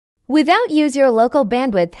Without use your local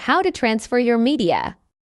bandwidth, how to transfer your media.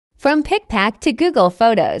 From PikPak to Google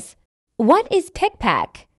Photos. What is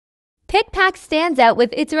PikPak? PikPak stands out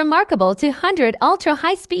with its remarkable 200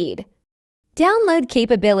 ultra-high speed download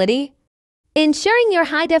capability, ensuring your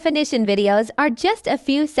high-definition videos are just a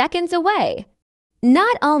few seconds away.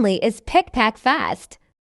 Not only is PikPak fast,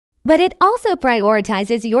 but it also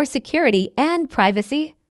prioritizes your security and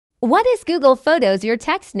privacy. What is Google Photos your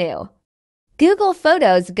text new? Google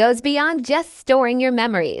Photos goes beyond just storing your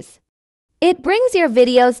memories. It brings your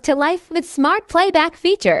videos to life with smart playback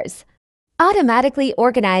features, automatically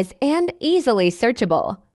organized and easily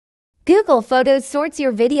searchable. Google Photos sorts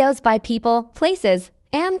your videos by people, places,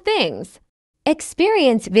 and things.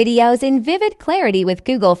 Experience videos in vivid clarity with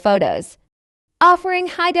Google Photos, offering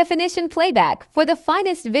high-definition playback for the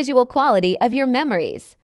finest visual quality of your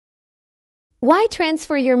memories. Why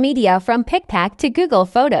transfer your media from PikPak to Google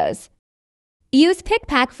Photos? Use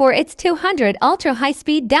PikPak for its 200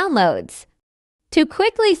 ultra-high-speed downloads. To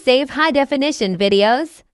quickly save high-definition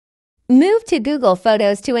videos, move to Google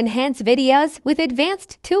Photos to enhance videos with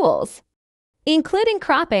advanced tools, including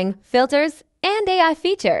cropping, filters, and AI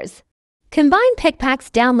features. Combine PikPak's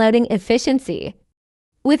downloading efficiency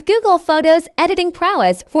with Google Photos editing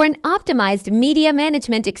prowess for an optimized media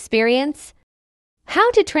management experience.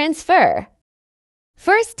 How to transfer?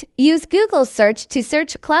 First, use Google Search to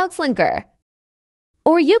search CloudSlinker,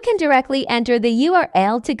 or you can directly enter the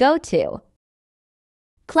URL to go to.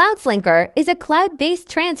 CloudSlinker is a cloud-based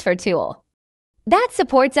transfer tool that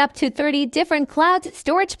supports up to 30 different cloud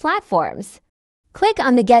storage platforms. Click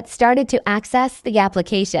on the Get Started to access the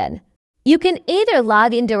application. You can either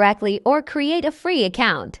log in directly or create a free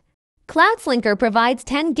account. CloudSlinker provides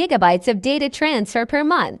 10 gigabytes of data transfer per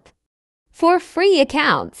month for free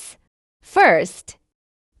accounts. First,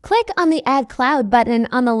 click on the Add Cloud button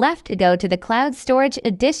on the left to go to the Cloud Storage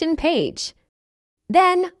Edition page.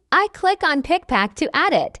 Then, I click on PikPak to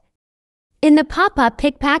add it. In the pop-up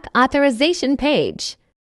PikPak authorization page,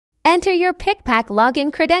 enter your PikPak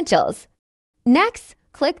login credentials. Next,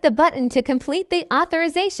 click the button to complete the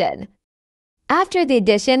authorization. After the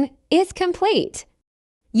addition is complete,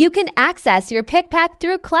 you can access your PikPak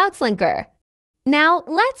through CloudSlinker. Now,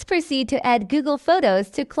 let's proceed to add Google Photos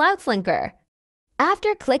to CloudSlinker.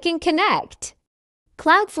 After clicking Connect,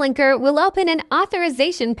 CloudSlinker will open an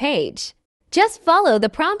authorization page. Just follow the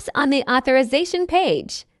prompts on the authorization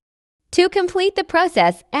page to complete the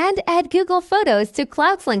process and add Google Photos to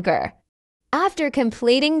CloudSlinker. After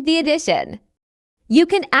completing the addition, you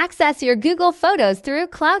can access your Google Photos through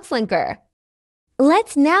CloudSlinker.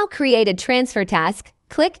 Let's now create a transfer task.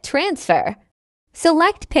 Click Transfer.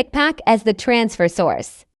 Select PikPak as the transfer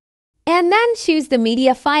source, and then choose the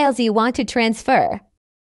media files you want to transfer.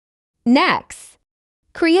 Next,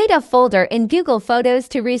 create a folder in Google Photos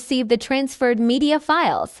to receive the transferred media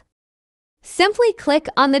files. Simply click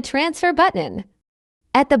on the Transfer button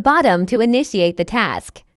at the bottom to initiate the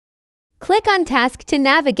task. Click on Task to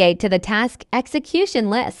navigate to the task execution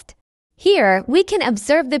list. Here, we can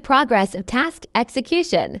observe the progress of task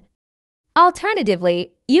execution.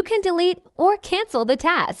 Alternatively, you can delete or cancel the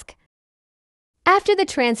task. After the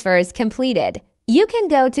transfer is completed, you can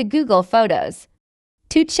go to Google Photos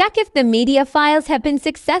to check if the media files have been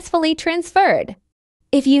successfully transferred.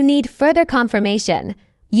 If you need further confirmation,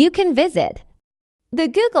 you can visit the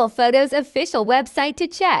Google Photos official website to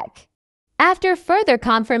check. After further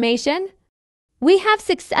confirmation, we have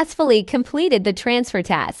successfully completed the transfer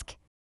task.